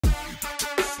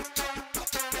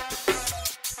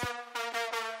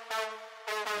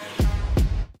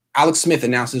Alex Smith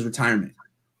announced his retirement.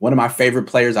 One of my favorite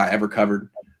players I ever covered.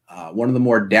 One of the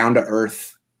more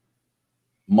down-to-earth,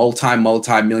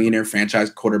 multi-millionaire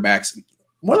franchise quarterbacks.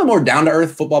 One of the more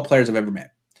down-to-earth football players I've ever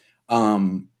met.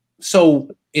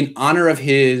 So in honor of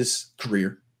his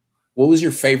career, what was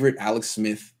your favorite Alex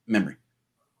Smith memory?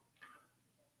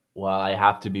 Well, I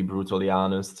have to be brutally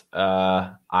honest.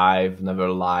 I've never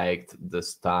liked the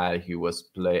style he was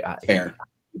play. Fair.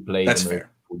 He played That's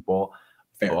fair. Football.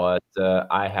 Fair. But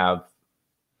I have.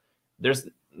 There's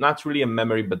not really a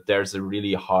memory, but there's a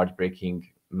really heartbreaking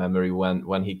memory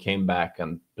when he came back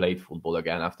and played football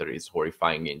again after his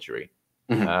horrifying injury.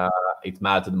 Mm-hmm. It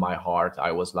melted my heart.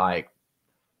 I was like,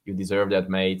 "You deserve that,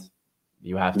 mate.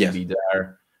 You have to be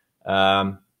there."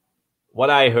 What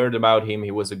I heard about him,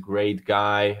 he was a great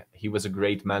guy. He was a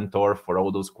great mentor for all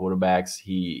those quarterbacks.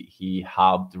 He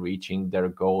helped reaching their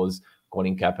goals.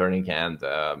 Colin Kaepernick and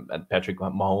Patrick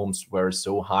Mahomes were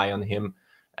so high on him,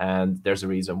 and there's a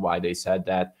reason why they said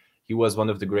that. He was one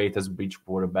of the greatest bridge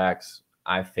quarterbacks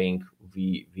I think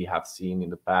we have seen in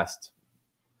the past,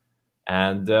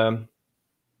 and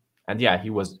yeah, he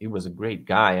was a great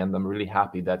guy, and I'm really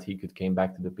happy that he could came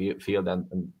back to the field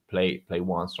and play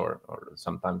once or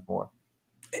sometimes more.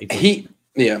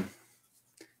 Yeah,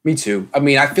 me too. I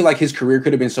mean, I feel like his career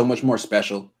could have been so much more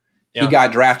special. Yeah. He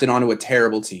got drafted onto a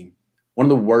terrible team, one of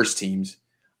the worst teams.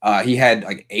 He had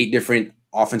like 8 different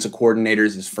offensive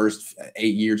coordinators his first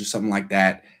 8 years or something like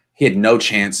that. He had no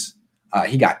chance.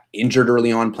 He got injured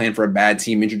early on playing for a bad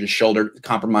team, injured his shoulder,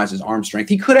 compromised his arm strength.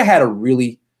 He could have had a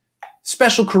really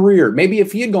special career. Maybe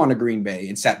if he had gone to Green Bay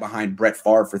and sat behind Brett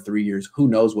Favre for 3 years, who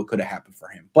knows what could have happened for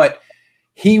him. But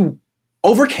he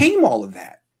overcame all of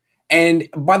that. And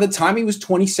by the time he was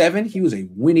 27, he was a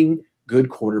winning good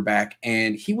quarterback.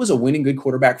 And he was a winning good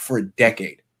quarterback for a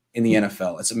decade in the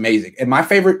NFL. It's amazing. And my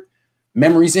favorite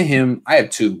memories of him, I have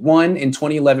 2. One, in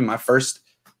 2011, my first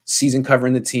season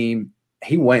covering the team,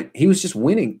 he was just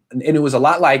winning. And it was a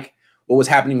lot like what was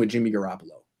happening with Jimmy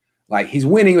Garoppolo. Like, he's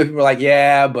winning, but people are like,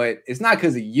 yeah, but it's not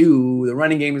because of you. The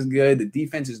running game is good. The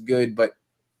defense is good. But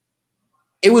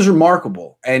it was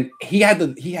remarkable. And he had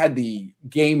the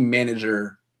game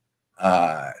manager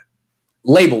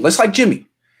label. That's like Jimmy.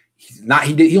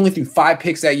 He only threw 5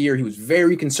 picks that year. He was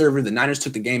very conservative. The Niners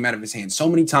took the game out of his hands so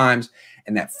many times.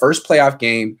 And that first playoff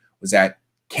game was at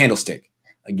Candlestick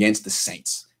against the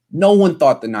Saints. No one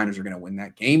thought the Niners were going to win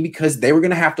that game because they were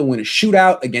going to have to win a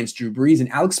shootout against Drew Brees, and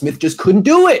Alex Smith just couldn't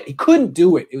do it. He couldn't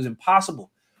do it. It was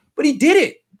impossible. But he did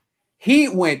it. He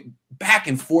went back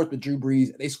and forth with Drew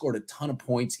Brees. They scored a ton of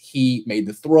points. He made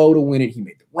the throw to win it. He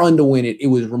made the run to win it. It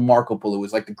was remarkable. It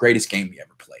was like the greatest game we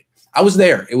ever played. I was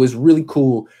there. It was really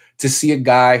cool to see a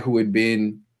guy who had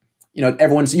been,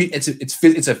 everyone's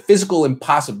it's a physical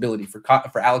impossibility for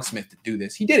Alex Smith to do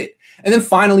this. He did it. And then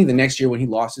finally the next year when he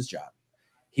lost his job,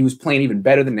 he was playing even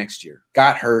better the next year.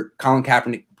 Got hurt. Colin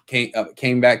Kaepernick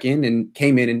came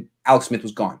in and Alex Smith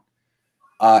was gone.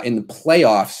 In the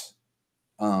playoffs,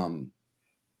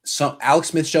 so Alex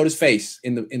Smith showed his face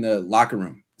in the locker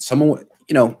room. Someone,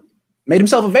 made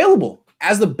himself available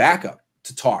as the backup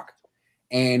to talk.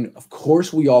 And of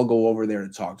course, we all go over there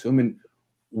to talk to him. And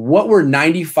what were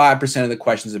 95% of the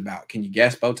questions about? Can you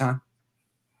guess, Botond?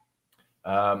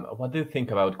 What do you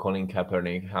think about Colin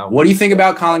Kaepernick? What do you think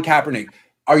about Colin Kaepernick?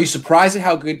 Are you surprised at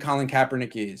how good Colin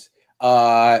Kaepernick is?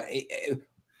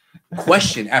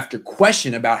 Question after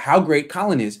question about how great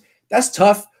Colin is. That's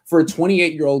tough for a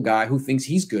 28-year-old guy who thinks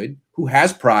he's good, who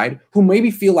has pride, who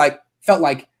maybe felt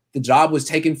like the job was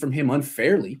taken from him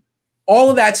unfairly. All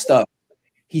of that stuff.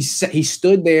 He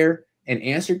stood there and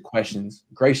answered questions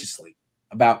graciously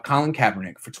about Colin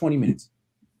Kaepernick for 20 minutes.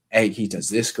 Hey, he does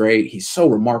this great. He's so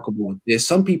remarkable with this.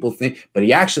 Some people think, but he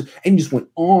just went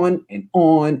on and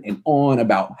on and on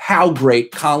about how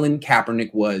great Colin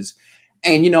Kaepernick was.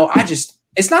 And,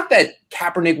 it's not that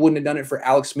Kaepernick wouldn't have done it for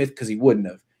Alex Smith, because he wouldn't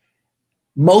have.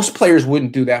 Most players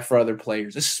wouldn't do that for other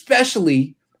players,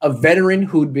 especially a veteran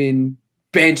who'd been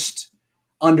benched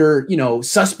under,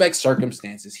 suspect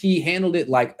circumstances. He handled it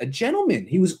like a gentleman.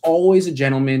 He was always a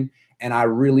gentleman. And I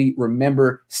really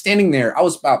remember standing there. I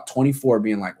was about 24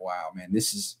 being like, wow, man,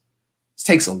 this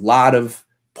takes a lot of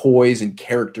poise and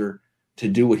character to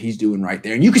do what he's doing right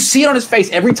there. And you could see it on his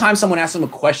face. Every time someone asked him a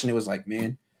question, it was like,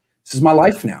 man, this is my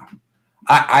life now.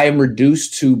 I am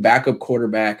reduced to backup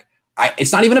quarterback.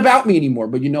 It's not even about me anymore.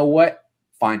 But you know what?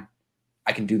 Fine.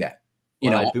 I can do that.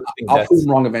 I'll prove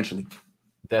him wrong eventually.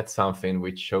 That's something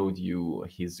which showed you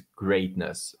his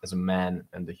greatness as a man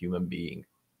and a human being.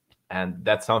 And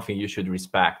that's something you should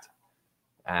respect,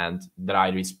 and that I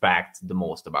respect the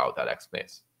most about Alex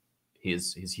Smith.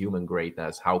 His human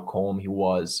greatness, how calm he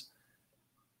was.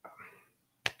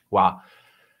 wow.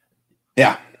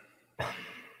 Yeah.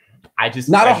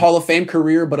 Not a Hall of Fame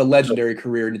career, but a legendary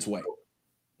career in its way.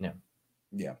 Yeah.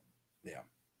 Yeah. Yeah.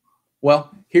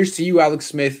 Well, here's to you, Alex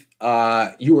Smith.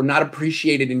 You were not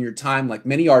appreciated in your time like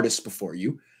many artists before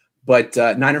you, but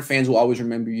Niner fans will always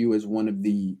remember you as one of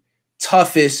the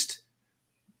toughest,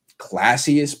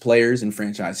 classiest players in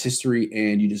franchise history,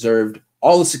 and you deserved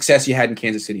all the success you had in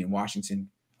Kansas City and Washington.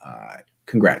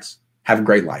 Congrats. Have a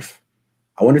great life.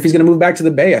 I wonder if he's going to move back to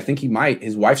the Bay. I think he might.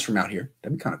 His wife's from out here.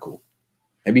 That'd be kind of cool.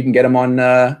 Maybe you can get him on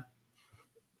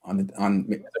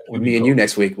me and you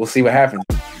next week. We'll see what happens.